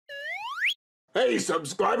Hey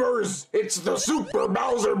subscribers, it's the Super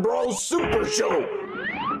Bowser Bros Super Show!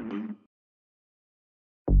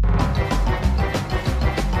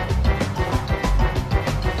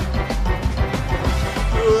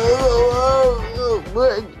 Oh,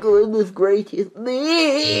 my goodness gracious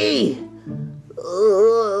me!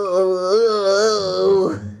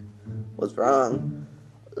 Oh, what's wrong?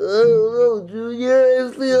 Oh, Junior,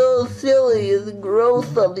 I feel silly and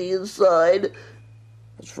gross on the inside.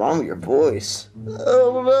 What's wrong with your voice?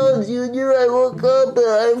 Oh no, Junior, I woke up and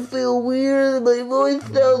I feel weird. My voice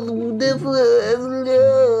sounds different.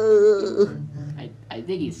 I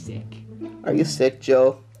think he's sick. Are you sick,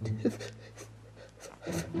 Joe?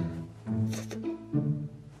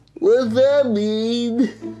 What's that mean?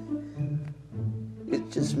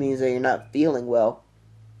 It just means that you're not feeling well.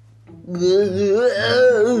 What does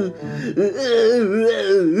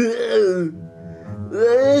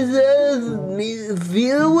that mean?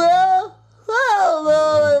 Feel well? I don't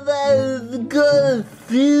know if that's gonna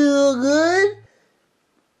feel good.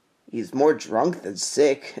 He's more drunk than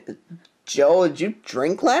sick. Joe, did you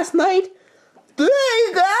drink last night? Drink!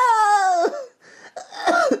 All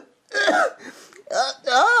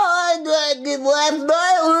I drank last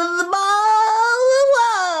night was a bottle of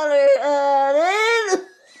water, honey.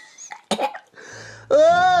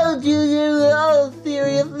 Oh, Junior, in all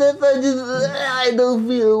seriousness, I don't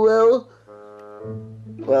feel well.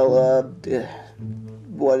 Well,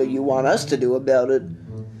 what do you want us to do about it?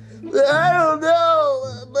 I don't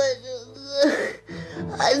know, but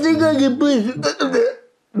I think I can push.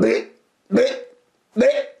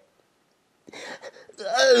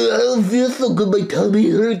 I don't feel so good. My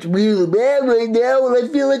tummy hurts really bad right now, and I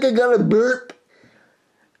feel like I gotta burp.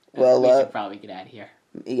 Well, we should probably get out of here.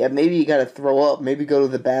 Yeah, maybe you gotta throw up. Maybe go to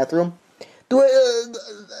the bathroom. Do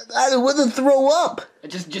I don't want to throw up.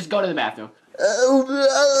 Just go to the bathroom.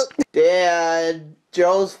 Dad,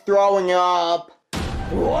 Joe's throwing up.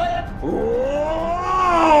 What?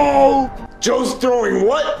 Whoa! Joe's throwing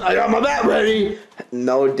what? I got my bat ready!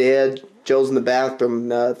 No, Dad, Joe's in the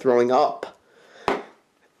bathroom throwing up.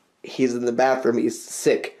 He's in the bathroom, he's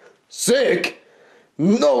sick. Sick?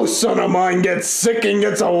 No son of mine gets sick and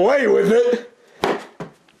gets away with it!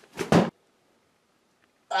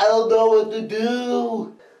 I don't know what to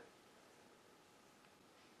do.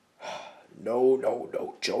 No,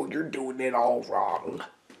 Joe, you're doing it all wrong.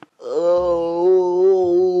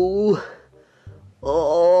 Oh,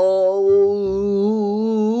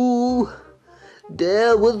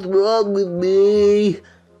 Dad, what's wrong with me?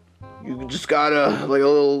 You just got a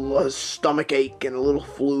little stomach ache and a little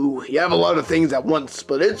flu. You have a lot of things at once,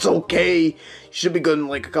 but it's okay. You should be good in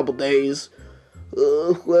like a couple days.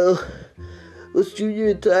 Well, what's Junior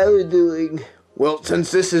and Tyler doing? Well,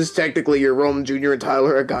 since this is technically your room, Junior and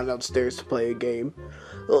Tyler have gone downstairs to play a game.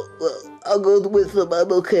 Oh, well, I'll go with them.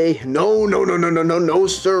 I'm okay. No,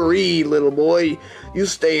 sirree, little boy. You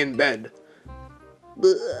stay in bed.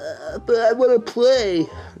 But I want to play.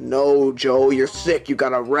 No, Joe, you're sick. You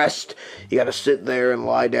gotta rest. You gotta sit there and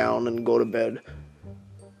lie down and go to bed.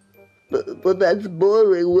 But that's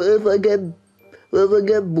boring. What if I get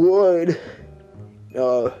bored?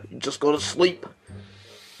 Just go to sleep.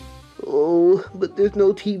 Oh, but there's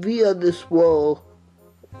no TV on this wall.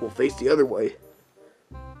 We'll face the other way.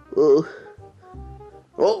 Oh.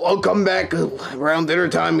 Well, I'll come back around dinner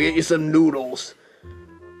time and get you some noodles.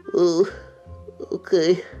 Oh,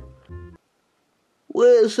 okay.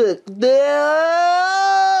 Wait a sec.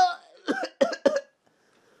 There!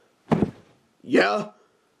 Yeah?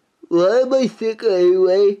 Why am I sick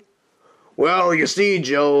anyway? Well, you see,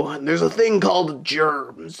 Joe, there's a thing called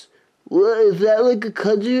germs. What, is that like a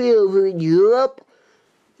country over in Europe?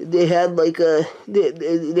 They had like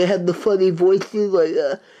they had the funny voices like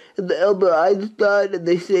the Albert Einstein, and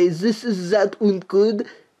they say this is that und good.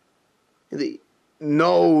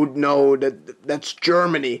 No, that's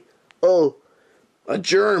Germany. Oh. A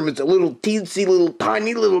germ is a little teensy, little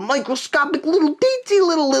tiny, little microscopic, little teensy,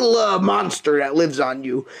 little monster that lives on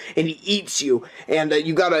you, and he eats you, and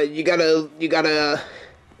you gotta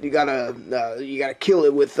kill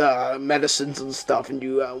it with medicines and stuff, and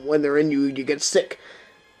you when they're in you, you get sick.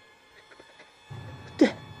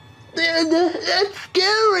 That's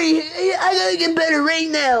scary. I gotta get better right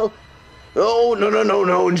now. Oh,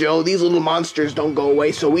 no, Joe. These little monsters don't go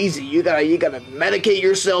away so easy. You gotta medicate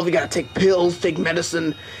yourself. You gotta take pills, take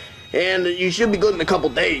medicine, and you should be good in a couple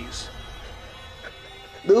days.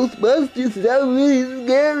 Those monsters sound really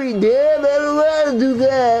scary, Dad. I don't want to do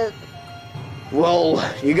that. Well,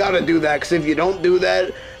 you gotta do that, because if you don't do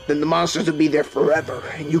that, then the monsters will be there forever,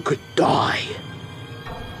 and you could die.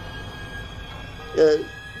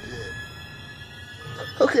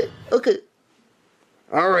 Okay.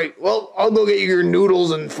 Alright, well, I'll go get you your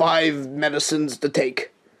noodles and 5 medicines to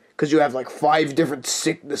take. Because you have like 5 different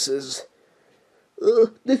sicknesses.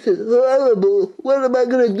 This is horrible. What am I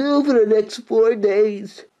gonna do for the next 4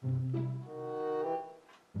 days?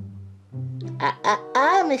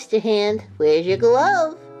 Mr. Hand, where's your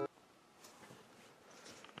glove?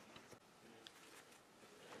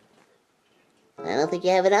 I don't think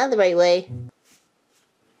you have it on the right way.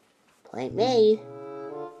 Point made.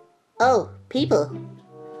 Oh, people.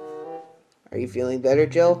 Are you feeling better,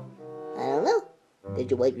 Joe? I don't know. Did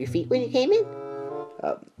you wipe your feet when you came in?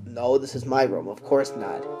 No, this is my room. Of course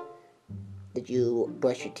not. Did you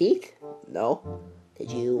brush your teeth? No? Did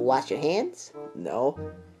you wash your hands? No?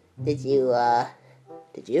 Did you?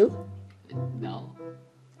 No.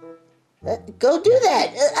 Go do that!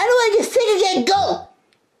 I don't want to get sick again! Go!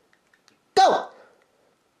 Go!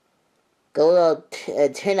 Go,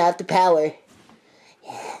 turn off the power.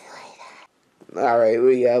 Alright,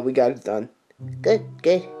 we got it done. Good,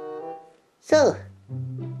 good. So,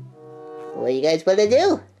 what do you guys want to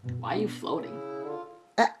do? Why are you floating?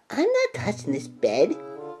 I'm not touching this bed.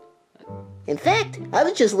 In fact, I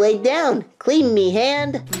was just laid down, cleaning me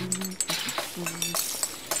hand.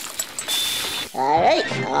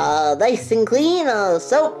 Alright, all nice and clean, all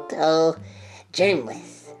soaked, all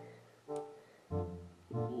germless.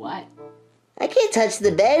 What? I can't touch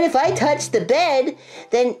the bed. If I touch the bed,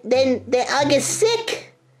 then I'll get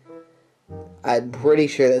sick. I'm pretty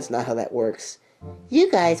sure that's not how that works. You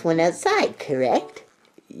guys went outside, correct?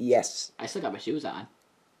 Yes. I still got my shoes on.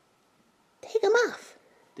 Take them off.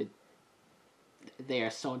 They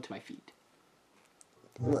are sewn to my feet.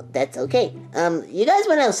 Well, that's okay. You guys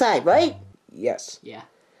went outside, right? Yes. Yeah.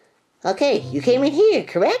 Okay, you came in here,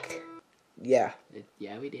 correct? Yeah.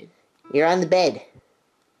 Yeah, we did. You're on the bed.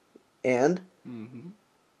 And? Mm-hmm.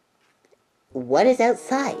 What is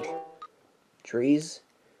outside? Trees?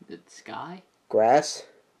 The sky? Grass?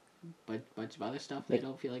 But bunch of other stuff I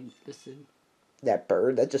don't feel like this is... That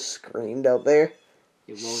bird that just screamed out there?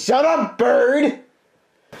 It won't... Shut up, bird!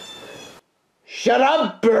 Shut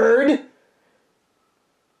up, bird!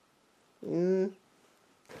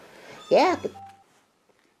 Yeah, but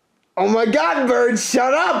Oh my god, bird,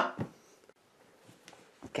 shut up!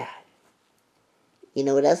 God. You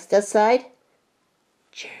know what else is outside?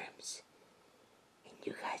 Germs. And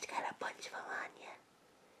you guys got a bunch of them on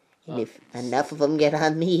you. And if enough of them get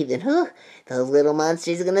on me, then those little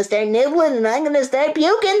monsters are gonna start nibbling and I'm gonna start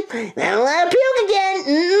puking. I don't wanna puke again.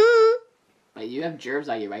 Mm-mm. But you have germs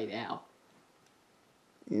on you right now.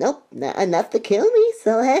 Nope, not enough to kill me,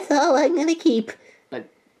 so that's all I'm gonna keep. But...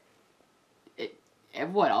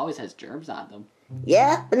 everyone always has germs on them.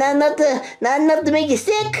 Yeah, but not enough to make you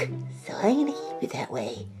sick. So I'm gonna keep it that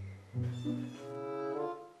way.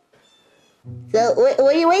 So what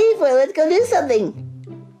are you waiting for? Let's go do something.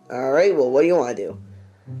 Alright, well, what do you want to do?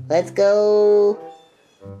 Let's go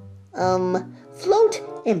float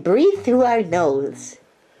and breathe through our nose.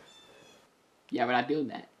 Yeah, we're not doing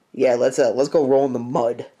that. Yeah, let's go roll in the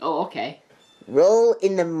mud. Oh, okay. Roll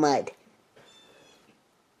in the mud.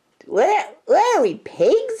 Where are we,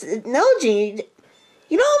 pigs? No, Gene.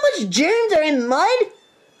 You know how much germs are in mud?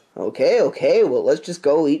 Okay, well, let's just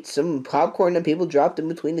go eat some popcorn that people dropped in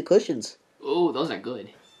between the cushions. Ooh, those are good.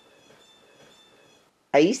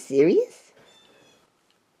 Are you serious?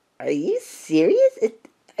 Are you serious?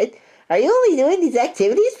 Are you only doing these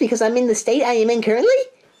activities because I'm in the state I am in currently?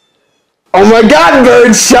 Oh my god,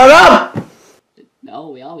 bird, shut up! No,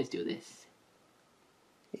 we always do this.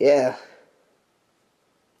 Yeah.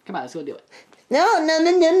 Come on, let's go do it. No.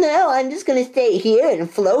 I'm just gonna stay here and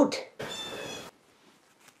float.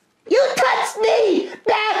 You touched me!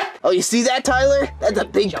 Back! Oh, you see that, Tyler? That's a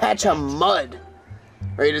big patch of mud.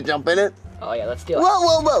 Ready to jump in it? Oh, yeah, let's do it.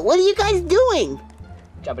 Whoa. What are you guys doing?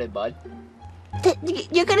 Jump in, bud.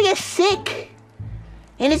 You're gonna get sick.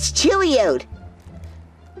 And it's chilly out.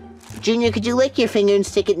 Junior, could you lick your finger and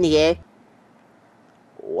stick it in the air?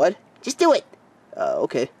 What? Just do it.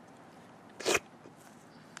 Okay.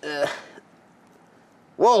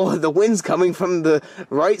 Whoa, the wind's coming from the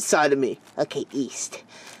right side of me. Okay, east.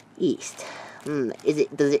 Is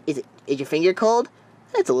your finger cold?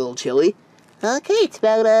 That's a little chilly. Okay, it's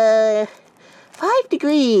about 5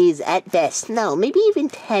 degrees at best. No, maybe even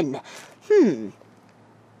 10.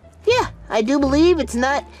 Yeah, I do believe it's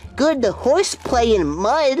not good to horseplay in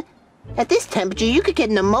mud. At this temperature, you could get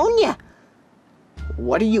pneumonia.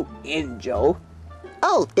 What are you in, Joe?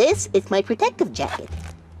 Oh, this is my protective jacket.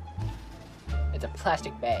 It's a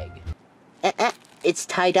plastic bag. It's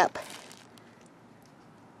tied up.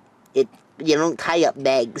 You don't tie up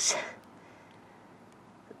bags.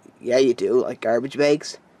 Yeah, you do, like garbage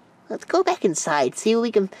bags. let's go back inside. See what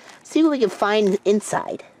we can find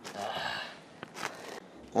inside.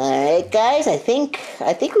 All right, guys. I think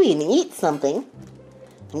we can eat something.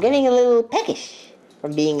 I'm getting a little peckish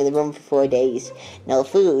from being in the room for 4 days. No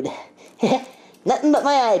food. Nothing but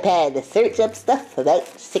my iPad to search up stuff about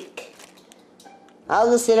sick. I'll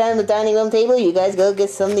go sit down at the dining room table. You guys go get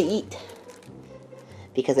something to eat.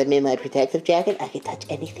 Because I'm in my protective jacket, I can touch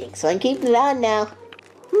anything. So I'm keeping it on now.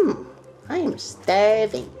 I am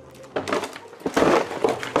starving.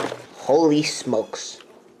 Holy smokes.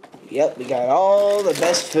 Yep, we got all the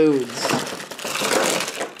best foods.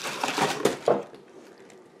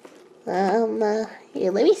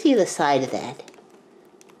 Here, let me see the side of that.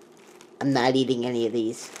 I'm not eating any of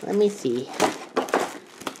these. Let me see.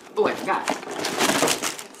 Oh, I forgot.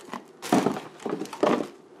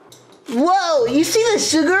 Whoa, you see the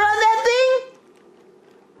sugar on that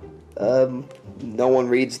thing? No one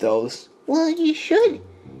reads those. Well, you should.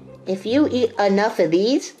 If you eat enough of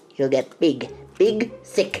these, you'll get big,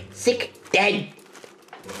 sick, dead.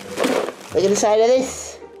 Look at the side of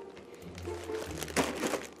this.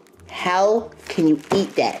 How can you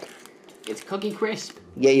eat that? It's Cookie Crisp.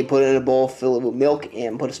 Yeah, you put it in a bowl, fill it with milk,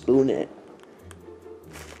 and put a spoon in it.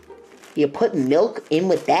 You put milk in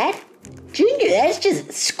with that? Junior, that's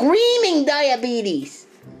just screaming diabetes.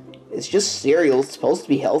 It's just cereal. It's supposed to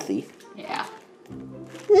be healthy. Yeah.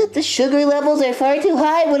 The sugar levels are far too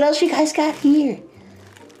high. What else you guys got here?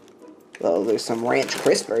 Well, there's some ranch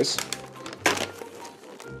crispers.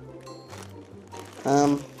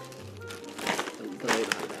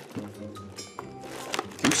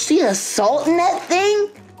 You see the salt in that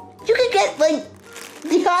thing? You could get, like,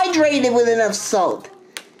 dehydrated with enough salt.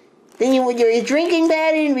 Then your drinking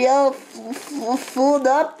pattern will be all fooled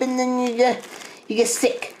up, and then you get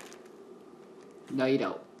sick. No, you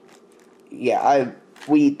don't. Yeah,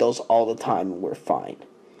 we eat those all the time, and we're fine.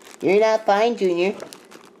 You're not fine, Junior.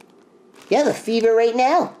 You have a fever right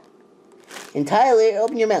now. And Tyler,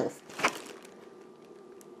 open your mouth.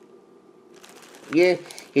 Your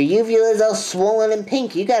uvula is all swollen and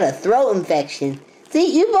pink. You got a throat infection.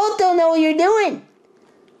 See, you both don't know what you're doing.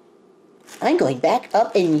 I'm going back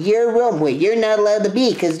up in your room where you're not allowed to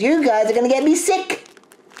be because you guys are going to get me sick.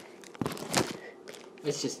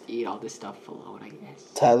 Let's just eat all this stuff alone, I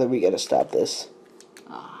guess. Tyler, we gotta stop this.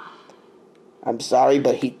 I'm sorry,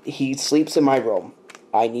 but he sleeps in my room.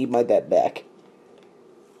 I need my bed back.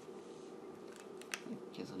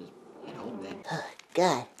 Guess I'll just head home then.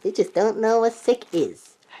 God, they just don't know what sick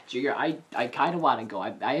is. Junior, I kind of want to go.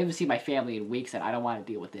 I haven't seen my family in weeks, and I don't want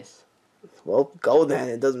to deal with this. Well, go then.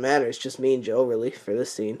 It doesn't matter. It's just me and Joe, really, for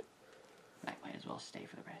this scene. I might as well stay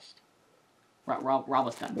for the rest. We're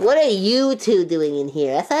almost done. What are you two doing in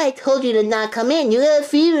here? I thought I told you to not come in. You got a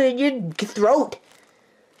fever in your throat.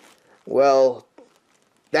 Well,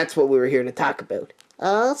 that's what we were here to talk about.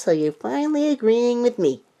 Oh, so you're finally agreeing with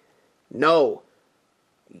me. No.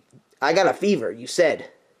 I got a fever, you said.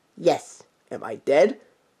 Yes. Am I dead?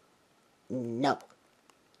 No.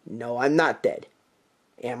 No, I'm not dead.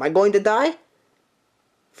 Am I going to die?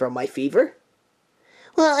 From my fever?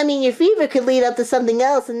 Well, I mean, your fever could lead up to something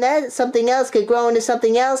else, and that something else could grow into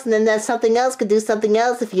something else, and then that something else could do something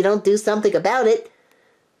else if you don't do something about it.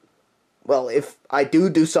 Well, if I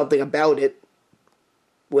do something about it,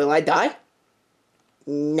 will I die?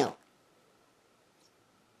 No.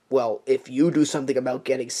 Well, if you do something about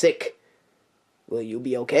getting sick, will you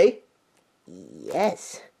be okay?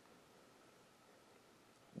 Yes.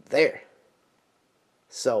 There.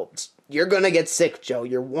 So, you're gonna get sick, Joe.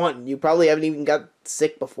 You're one. You probably haven't even got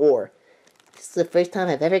sick before. This is the first time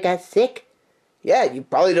I've ever got sick. Yeah, you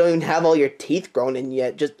probably don't even have all your teeth grown in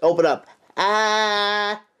yet. Just open up.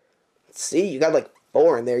 Ah. See, you got like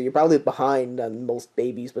 4 in there. You're probably behind on most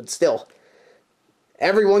babies, but still.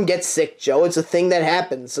 Everyone gets sick, Joe. It's a thing that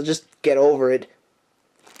happens, so just get over it.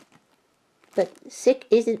 But sick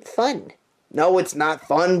isn't fun. No, it's not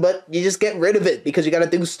fun, but you just get rid of it because you gotta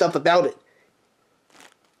do stuff about it.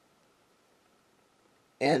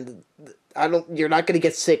 And you're not gonna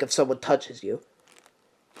get sick if someone touches you.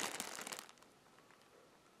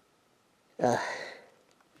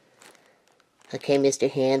 Okay, Mr.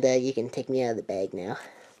 Hand, you can take me out of the bag now.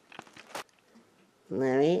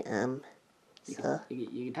 Alright, so...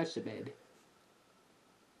 You can touch the bed.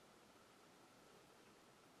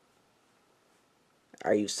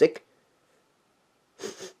 Are you sick?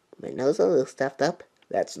 My nose a little stuffed up.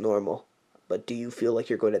 That's normal. But do you feel like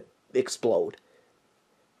you're going to explode?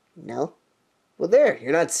 No. Well, there.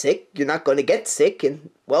 You're not sick. You're not going to get sick.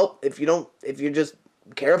 And, well, if you're just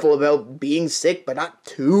careful about being sick, but not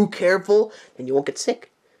too careful, then you won't get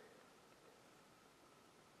sick.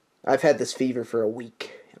 I've had this fever for a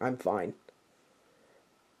week. I'm fine.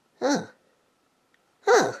 Huh.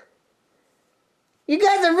 You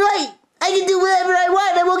guys are right. I can do whatever I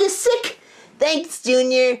want. I won't get sick. Thanks,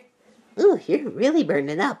 Junior. Ooh, you're really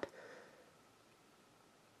burning up.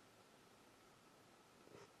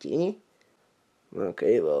 Junior?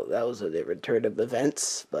 Okay, well, that was a different turn of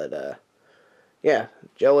events, but, yeah,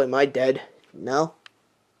 Joe, am I dead? No.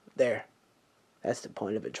 There. That's the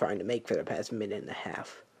point I've been trying to make for the past minute and a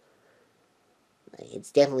half.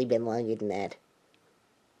 It's definitely been longer than that.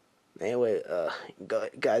 Anyway,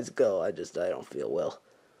 guys, go. I don't feel well.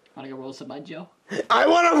 Wanna go roll some mud, Joe? I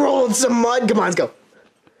want to roll in some mud. Come on, let's go.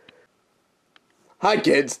 Hi,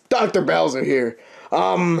 kids. Dr. Bowser here.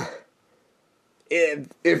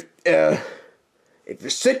 If you're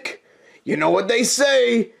sick, you know what they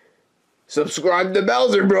say. Subscribe to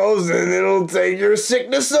Bowser Bros and it'll take your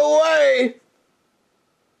sickness away.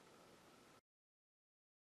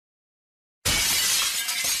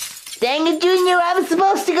 Dang it, Junior, I was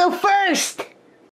supposed to go first.